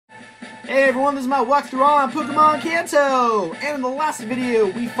Hey everyone, this is my walkthrough on Pokemon Kanto! And in the last video,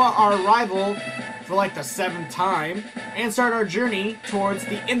 we fought our rival for like the 7th time and started our journey towards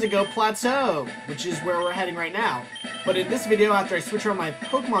the Indigo Plateau, which is where we're heading right now. But in this video, after I switch around my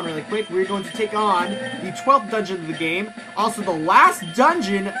Pokemon really quick, we're going to take on the 12th dungeon of the game, also the last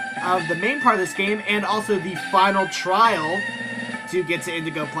dungeon of the main part of this game, and also the final trial to get to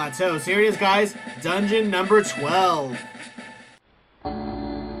Indigo Plateau. So here it is, guys, dungeon number 12.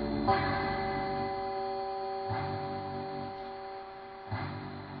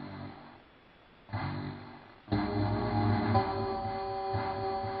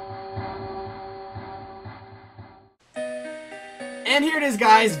 And here it is,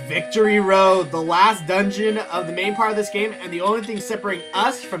 guys, Victory Road, the last dungeon of the main part of this game, and the only thing separating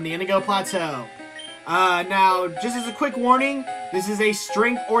us from the Indigo Plateau. Now, just as a quick warning, this is a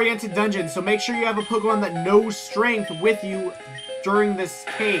strength-oriented dungeon, so make sure you have a Pokemon that knows strength with you during this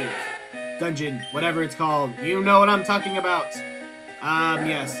cave. Dungeon, whatever it's called. You know what I'm talking about.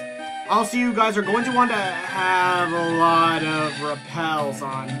 Yes. Also, you guys are going to want to have a lot of repels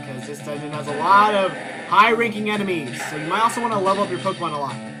on, because this dungeon has a lot of high-ranking enemies, so you might also want to level up your Pokemon a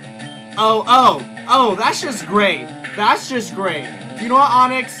lot. Oh, that's just great. That's just great. Do you know what,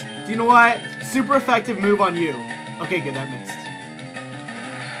 Onyx? Do you know what? Super effective move on you. Okay, good, that missed.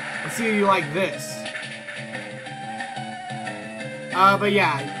 Let's see if you like this. But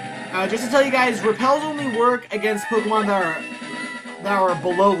yeah, just to tell you guys, repels only work against Pokemon that are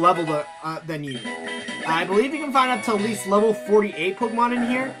below level than you. I believe you can find up to at least level 48 Pokemon in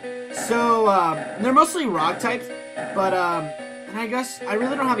here. So, they're mostly rock types, but, and I guess I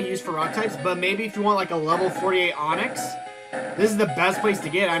really don't have a use for rock types, but maybe if you want like a level 48 Onyx, this is the best place to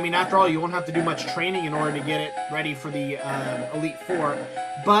get it. I mean, after all, you won't have to do much training in order to get it ready for the Elite Four.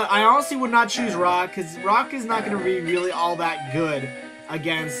 But I honestly would not choose rock, because rock is not going to be really all that good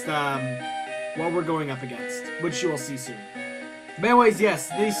against what we're going up against, which you will see soon. But anyways, yes,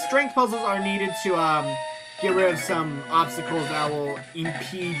 these strength puzzles are needed to get rid of some obstacles that will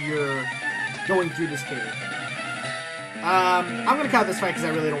impede your going through this cave. I'm going to cut this fight because I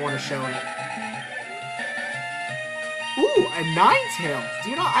really don't want to show it. Ooh, a Ninetales. Do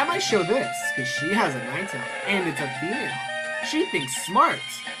you know, I might show this, because she has a Ninetales, and it's a female. She thinks smart.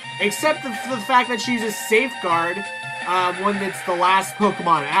 Except for the fact that she uses Safeguard when it's the last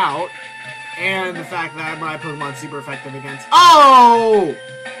Pokemon out, and the fact that my Pokemon's super effective against... Oh!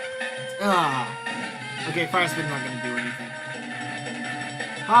 Okay, Fire Spin's not going to do anything.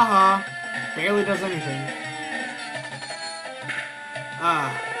 Haha. Barely does anything.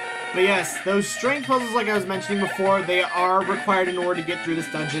 But yes, those strength puzzles, like I was mentioning before, they are required in order to get through this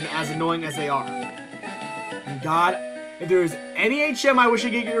dungeon, as annoying as they are. And God, if there was any HM I wish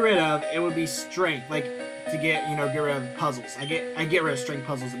I could get rid of, it would be strength. Like, to get, you know, get rid of puzzles. I get rid of strength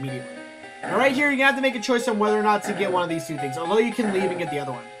puzzles immediately. Now right here, you have to make a choice on whether or not to get one of these two things, although you can leave and get the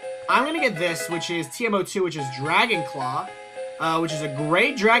other one. I'm going to get this, which is TMO2, which is Dragon Claw, which is a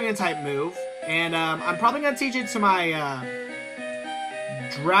great Dragon-type move, and I'm probably going to teach it to my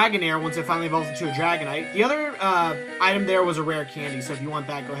Dragonair once it finally evolves into a Dragonite. The other item there was a rare candy, so if you want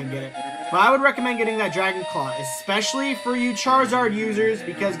that, go ahead and get it. But I would recommend getting that Dragon Claw, especially for you Charizard users,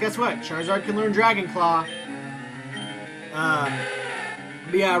 because guess what? Charizard can learn Dragon Claw.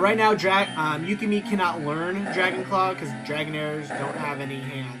 But yeah, right now, Yukimi cannot learn Dragon Claw because Dragonairs don't have any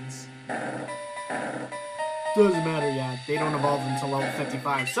hands. Doesn't matter yet. They don't evolve until level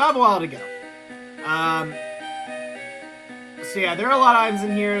 55, so I have a while to go. So yeah, there are a lot of items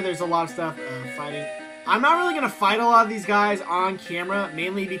in here. There's a lot of stuff fighting. I'm not really going to fight a lot of these guys on camera,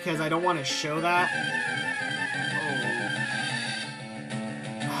 mainly because I don't want to show that.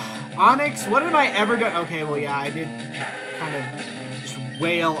 Oh. Onyx, what have I ever done? Okay, well yeah, I did kind of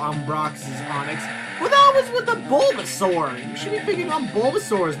wail on Brox's Onyx. Well, that was with the Bulbasaur. You should be picking on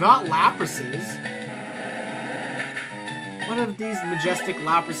Bulbasaurs, not Laprases. What have these majestic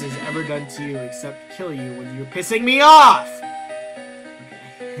Laprases ever done to you except kill you when you're pissing me off?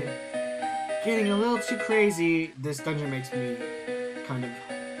 Okay. Getting a little too crazy. This dungeon makes me kind of,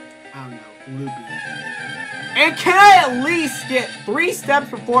 I don't know, loopy. And can I at least get 3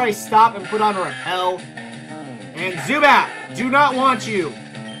 steps before I stop and put on a repel? And Zubat, do not want you.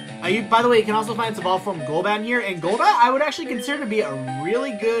 By the way, you can also find its evolved form Golbat in here, and Golbat I would actually consider to be a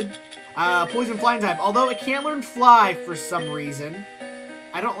really good poison flying type, although it can't learn fly for some reason.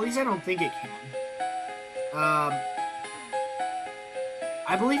 At least I don't think it can.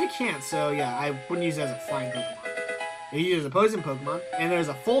 I believe it can't, so yeah, I wouldn't use it as a flying Pokemon. You use it as a poison Pokemon, and there's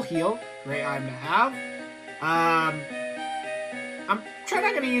a full heal, great item to have. I'm try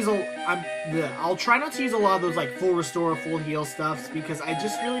not gonna use I'll try not to use a lot of those like full restore, full heal stuffs because I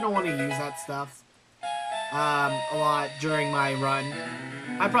just really don't want to use that stuff a lot during my run.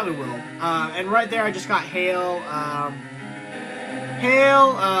 I probably will. And right there, I just got Hail.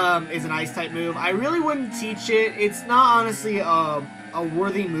 Hail is an ice type move. I really wouldn't teach it. It's not honestly a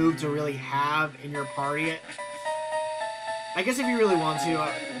worthy move to really have in your party. I guess if you really want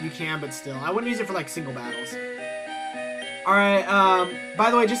to, you can, but still. I wouldn't use it for like single battles. Alright, by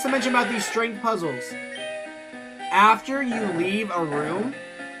the way, just to mention about these strength puzzles. After you leave a room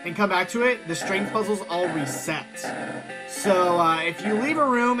and come back to it, the strength puzzles all reset. So, if you leave a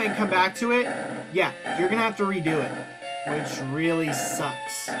room and come back to it, yeah, you're gonna have to redo it, which really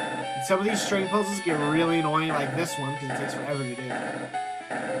sucks. And some of these strength puzzles get really annoying, like this one, because it takes forever to do.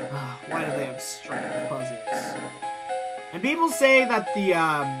 Why do they have strength puzzles? And people say that the,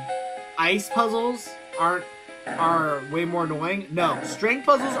 ice puzzles are way more annoying. No, strength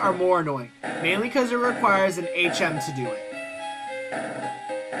puzzles are more annoying. Mainly because it requires an HM to do it.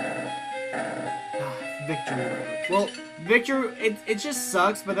 Victory Road. Well, it just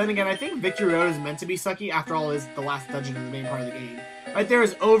sucks, but then again, I think Victory Road is meant to be sucky. After all, is the last dungeon in the main part of the game. Right there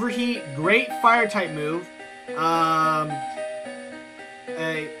is Overheat. Great fire type move.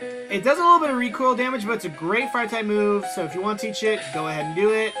 It does a little bit of recoil damage, but it's a great fire type move, so if you want to teach it, go ahead and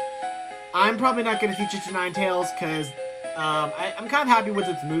do it. I'm probably not going to teach it to Ninetales, because I'm kind of happy with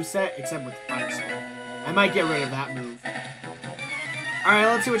its moveset, except with Fire Spell. I might get rid of that move. Alright,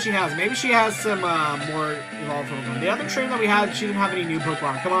 let's see what she has. Maybe she has some more evolved Pokemon. The other trainer that we had, she didn't have any new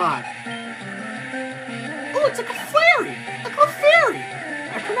Pokemon. Come on. Oh, it's a Clefairy! A Clefairy!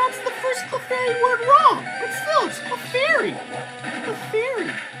 I pronounced the first Clefairy word wrong, but still, it's Clefairy! Clefairy!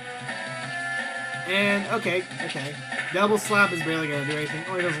 And, okay. Double Slap is barely gonna do anything.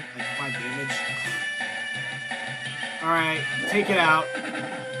 Oh, he does like 5 damage. Alright, take it out.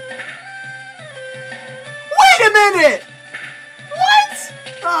 Wait a minute! What?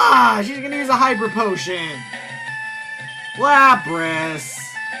 Ah, she's gonna use a Hyper Potion. Lapras.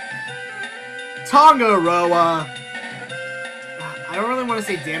 Tongaroa. I don't really want to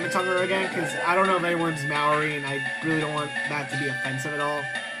say damn it Tongaroa again, because I don't know if anyone's Maori, and I really don't want that to be offensive at all.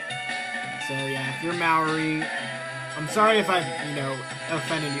 So yeah, if you're Maori, I'm sorry if I've,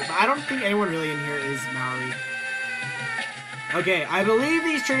 offended you, but I don't think anyone really in here is Maori. Okay, I believe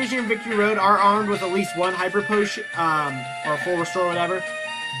these trainers here in Victory Road are armed with at least one Hyper Potion, or Full Restore or whatever.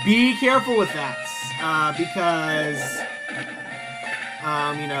 Be careful with that, because,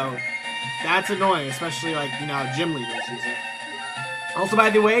 that's annoying, especially, like, how gym leaders use it. Also, by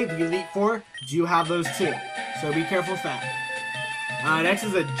the way, the Elite Four do have those too, so be careful with that. Next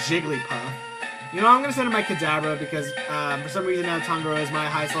is a Jigglypuff. I'm going to send in my Kadabra because, for some reason now Tongaroa is my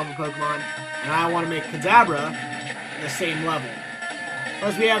highest level Pokemon, and I want to make Kadabra the same level.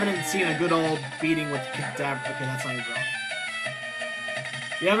 Plus, we haven't seen a good old beating with Kadabra. Okay, that's not even wrong.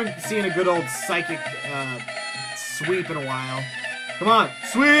 We haven't seen a good old Psychic, sweep in a while. Come on,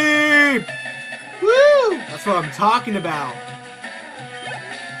 sweep! Woo! That's what I'm talking about.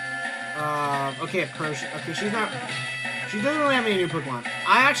 Okay, Persian. Okay, she doesn't really have any new Pokemon.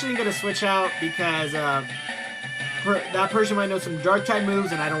 I actually going to switch out because that person might know some Dark-type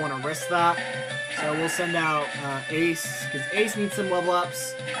moves, and I don't want to risk that. So we'll send out Ace, because Ace needs some level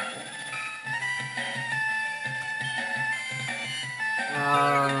ups.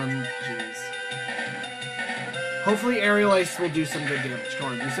 Jeez. Hopefully Aerial Ace will do some good damage.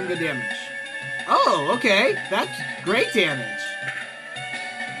 Come on, do some good damage. Oh, okay. That's great damage.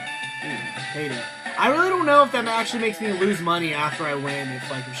 Hate it. I really don't know if that actually makes me lose money after I win, if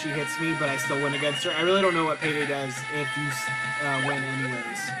she hits me, but I still win against her. I really don't know what Payday does if you win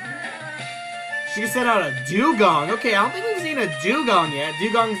anyways. She sent out a Dugong. Okay, I don't think we've seen a Dugong yet.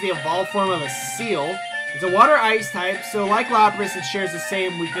 Dugong is the evolved form of a Seal. It's a Water-Ice type, so like Lapras, it shares the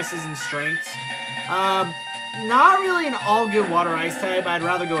same weaknesses and strengths. Not really an all-good Water-Ice type. I'd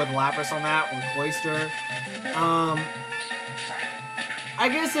rather go with Lapras on that, or Cloyster. I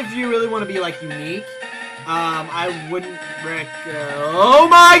guess if you really want to be, unique, I wouldn't oh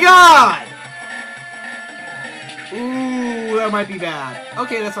my god! Ooh, that might be bad.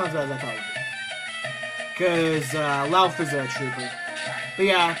 Okay, that's not as bad as I thought it would be. Because, Lauf is a trooper. But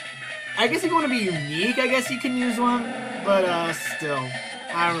yeah, I guess if you want to be unique, I guess you can use one. But, still,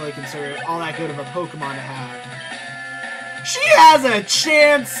 I don't really consider it all that good of a Pokemon to have. She has a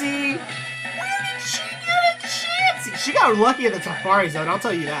Chansey! She got lucky at the Safari Zone, I'll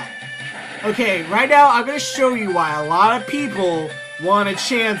tell you that. Okay, right now I'm going to show you why a lot of people want a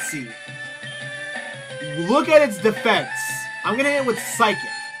Chansey. Look at its defense. I'm going to hit it with Psychic.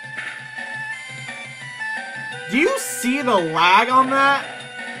 Do you see the lag on that?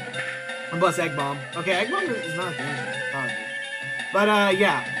 Unless Egg Bomb. Okay, Egg Bomb is not a danger. But,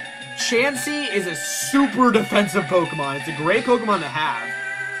 yeah. Chansey is a super defensive Pokemon. It's a great Pokemon to have.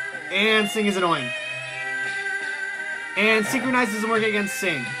 And Sing is annoying. And Synchronize doesn't work against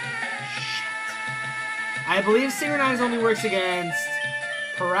Sing. Shit. I believe Synchronize only works against...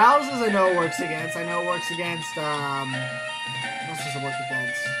 Paralysis I know it works against. I know it works against, what else does it work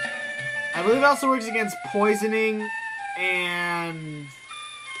against? I believe it also works against Poisoning and...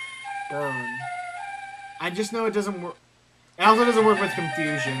 Burn. I just know it doesn't work... It also doesn't work with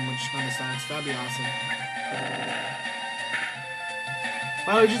Confusion, which kind of sucks. That'd be awesome.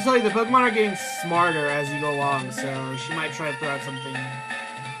 But I would just tell you, the Pokemon are getting smarter as you go along, so she might try to throw out something.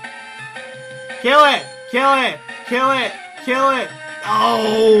 Kill it! Kill it! Kill it! Kill it!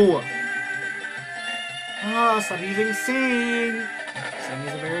 Oh! Oh, stop using Sing! Sing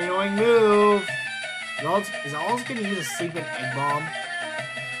is a very annoying move. Is All's going to use a Sleeping Egg Bomb?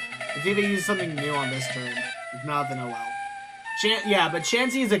 Let's see if they use something new on this turn. If not, then oh well. Yeah, but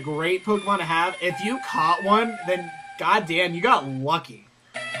Chansey is a great Pokemon to have. If you caught one, then goddamn, you got lucky.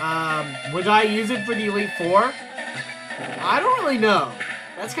 Would I use it for the Elite Four? I don't really know.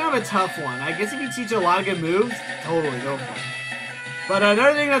 That's kind of a tough one. I guess if you teach it a lot of good moves, totally go for it. But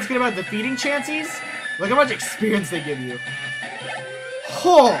another thing that's good about defeating Chanseys, look how much experience they give you.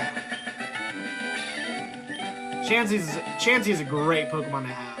 Oh! Chansey is a great Pokemon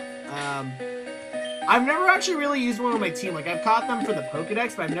to have. I've never actually really used one on my team. Like, I've caught them for the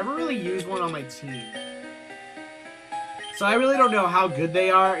Pokedex, but I've never really used one on my team. So I really don't know how good they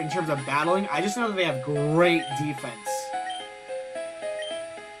are in terms of battling. I just know that they have great defense.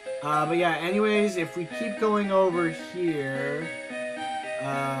 But yeah, anyways, if we keep going over here...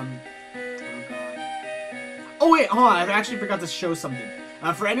 oh god. Oh wait, hold on, I actually forgot to show something.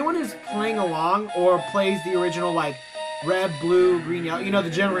 For anyone who's playing along or plays the original, like, Red, Blue, Green, Yellow, you know, the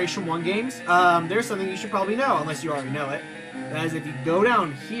Generation 1 games, there's something you should probably know, unless you already know it. That is, if you go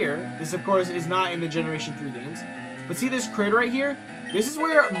down here, this of course is not in the Generation 3 games, but see this crater right here? This is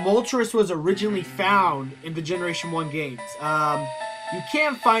where Moltres was originally found in the Generation 1 games. You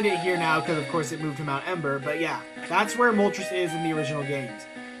can't find it here now because of course it moved to Mount Ember, but yeah, that's where Moltres is in the original games.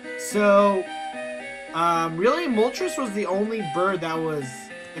 So, really Moltres was the only bird that was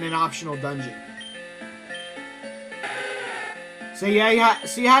in an optional dungeon. So yeah,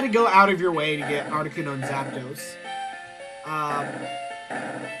 so you had to go out of your way to get Articuno and Zapdos.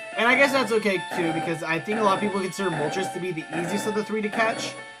 And I guess that's okay too, because I think a lot of people consider Moltres to be the easiest of the three to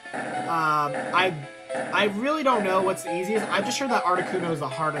catch. I really don't know what's the easiest. I'm just sure that Articuno is the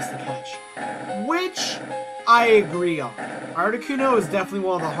hardest to catch. Which I agree on. Articuno is definitely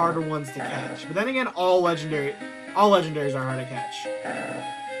one of the harder ones to catch. But then again, all legendaries are hard to catch.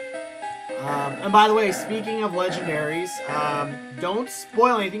 And by the way, speaking of legendaries, don't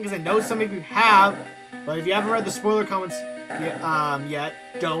spoil anything because I know some of you have, but if you haven't read the spoiler comments yet,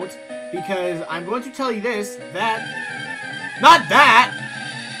 don't, because I'm going to tell you this, that, not that,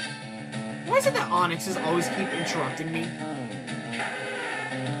 why is it that Onixes always keep interrupting me?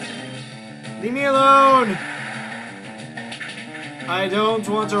 Leave me alone! I don't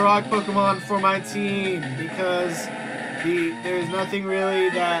want a rock Pokemon for my team, because there's nothing really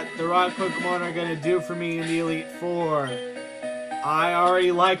that the rock Pokemon are going to do for me in the Elite Four. I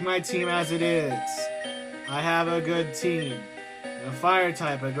already like my team as it is. I have a good team. A fire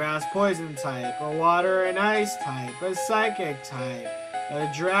type, a grass poison type, a water and ice type, a psychic type,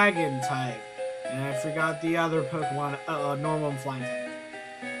 a dragon type, and I forgot the other Pokemon, normal and flying type.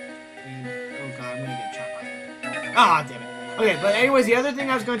 And, oh god, I'm going to get trapped by it. Ah, damn it. Okay, but anyways, the other thing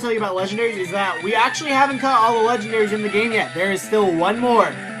I was going to tell you about legendaries is that we actually haven't caught all the legendaries in the game yet. There is still one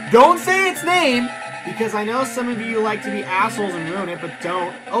more. Don't say its name, because I know some of you like to be assholes and ruin it, but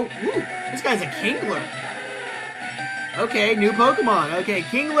don't. Oh, ooh, this guy's a Kingler. Okay, new Pokemon. Okay,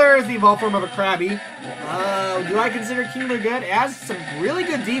 Kingler is the evolved form of a Krabby. Do I consider Kingler good? It has some really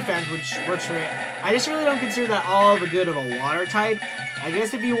good defense, which works for it. I just really don't consider that all of a good of a water type. I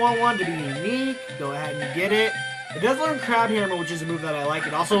guess if you want one to be unique, go ahead and get it. It does learn Crab Hammer, which is a move that I like.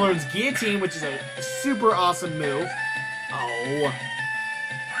 It also learns Guillotine, which is a super awesome move. Oh.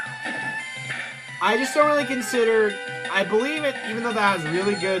 I just don't really consider... I believe it, even though that has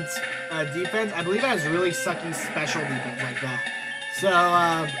really good defense, I believe it has really sucky special defense like that. So,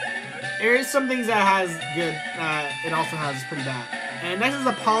 there is some things that has good, it also has pretty bad. And next is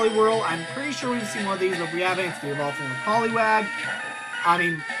a Poliwhirl. I'm pretty sure we've seen one of these, but if we haven't, it's the evolved form of Poliwag. I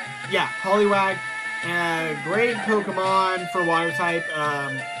mean, yeah, Poliwag. Great Pokemon for water type.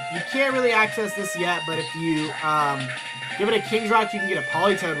 You can't really access this yet, but if you give it a King's Rock, you can get a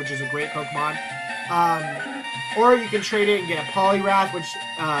Politoed, which is a great Pokemon. Or you can trade it and get a Poliwrath, which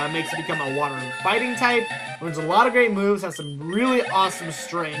makes it become a water fighting type. Learns a lot of great moves, has some really awesome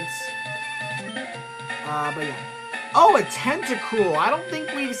strengths. But yeah. Oh, a Tentacruel. I don't think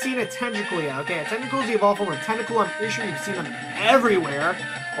we've seen a Tentacruel yet. Okay, a Tentacruel is the evolved form of Tentacle. I'm pretty sure you've seen them everywhere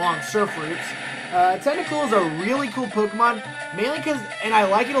along surf routes. Tentacruel is a really cool Pokemon, mainly because, and I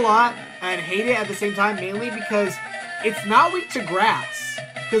like it a lot, and hate it at the same time, mainly because it's not weak to grass.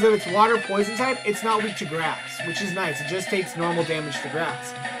 Because of its water poison type, it's not weak to grass, which is nice. It just takes normal damage to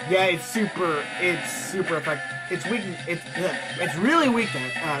grass. Yeah, it's super effective. It's really weak to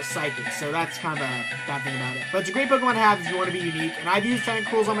Psychic, so that's kind of a bad thing about it. But it's a great Pokemon to have if you want to be unique. And I've used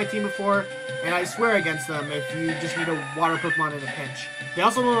Tentacruels on my team before, and I swear against them if you just need a water Pokemon in a pinch. They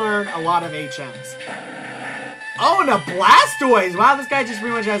also learn a lot of HMs. Oh, and a Blastoise! Wow, this guy just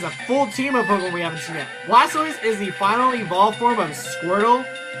pretty much has a full team of Pokemon we haven't seen yet. Blastoise is the final evolved form of Squirtle.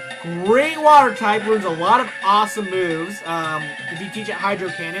 Great water type, learns a lot of awesome moves. If you teach it Hydro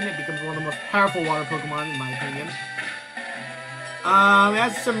Cannon, it becomes one of the most powerful water Pokemon, in my opinion. It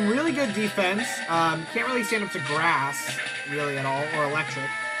has some really good defense. Can't really stand up to grass, really, at all, or electric.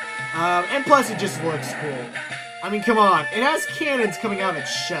 And plus, it just looks cool. I mean, come on. It has cannons coming out of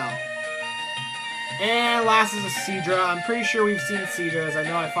its shell. And last is a Seadra. I'm pretty sure we've seen Seadras. I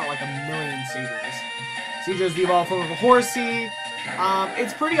know I fought like a million Seadras. Seadra is the evolved form of a Horsea.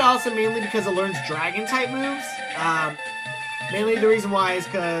 It's pretty awesome, mainly because it learns Dragon-type moves. Mainly the reason why is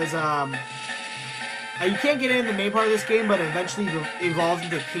because you can't get in the main part of this game, but it eventually evolves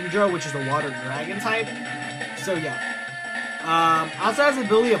into Kingdra, which is the Water Dragon type. So yeah. Also has the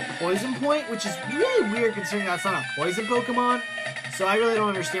ability of Poison Point, which is really weird considering that's not a poison Pokemon. So I really don't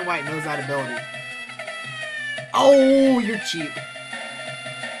understand why it knows that ability. Oh, you're cheap.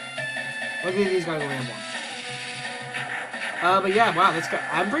 Look at these guys land one. But yeah, wow, this guy,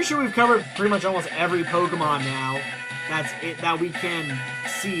 I'm pretty sure we've covered pretty much almost every Pokemon now that we can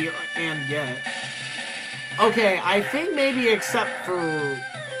see and get. Okay, I think maybe except for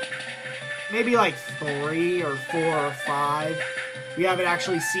maybe like 3 or 4 or 5 we haven't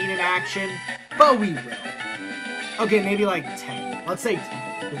actually seen in action, but we will. Okay, maybe like 10. Let's say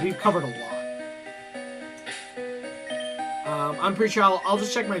 10, because we've covered a lot. I'm pretty sure I'll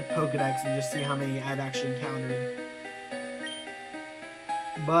just check my Pokedex and just see how many I've actually encountered.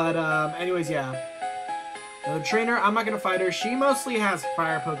 But, anyways, yeah. The trainer, I'm not going to fight her. She mostly has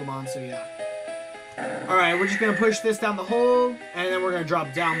fire Pokemon, so yeah. Alright, we're just going to push this down the hole, and then we're going to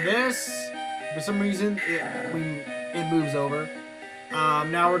drop down this. For some reason, it moves over.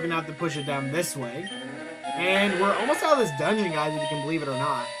 Now we're going to have to push it down this way. And we're almost out of this dungeon, guys, if you can believe it or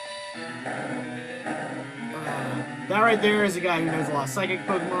not. That right there is a guy who knows a lot of Psychic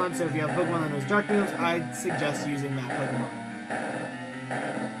Pokemon, so if you have Pokemon that knows Dark moves, I'd suggest using that Pokemon.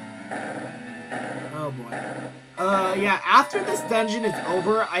 Oh boy. Yeah, after this dungeon is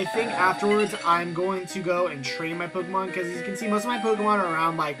over, I think afterwards I'm going to go and train my Pokemon, because as you can see, most of my Pokemon are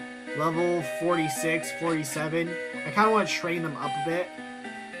around, like, level 46, 47. I kind of want to train them up a bit.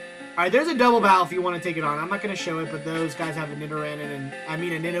 Alright, there's a double battle if you want to take it on. I'm not going to show it, but those guys have a Nidoran and a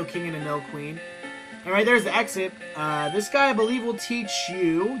Nidoking and a Nidoqueen. And right there's the exit. This guy, I believe, will teach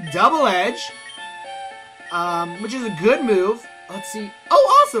you Double Edge, which is a good move. Let's see.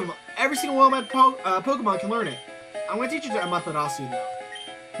 Oh, awesome! Every single one of my Pokemon can learn it. I'm going to teach it to Amaterasu, though,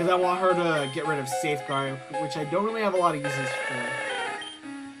 because I want her to get rid of Safeguard, which I don't really have a lot of uses for.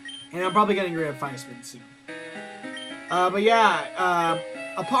 And I'm probably getting rid of Fire Spin soon. But yeah,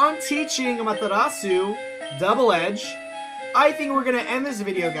 upon teaching Amaterasu Double Edge, I think we're going to end this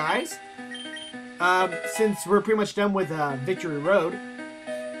video, guys. Since we're pretty much done with Victory Road.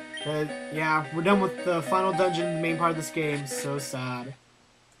 Yeah, we're done with the final dungeon, the main part of this game. So sad.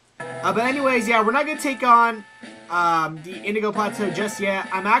 But anyways, yeah, we're not going to take on the Indigo Plateau just yet.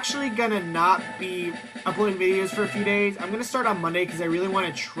 I'm actually going to not be uploading videos for a few days. I'm going to start on Monday because I really want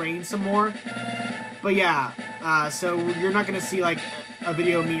to train some more. But yeah, so you're not going to see like a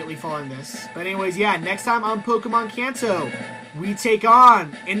video immediately following this. But anyways, yeah, next time on Pokemon Kanto, we take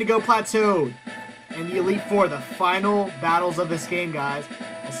on Indigo Plateau and the Elite Four, the final battles of this game, guys.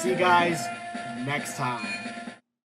 I'll see you guys next time.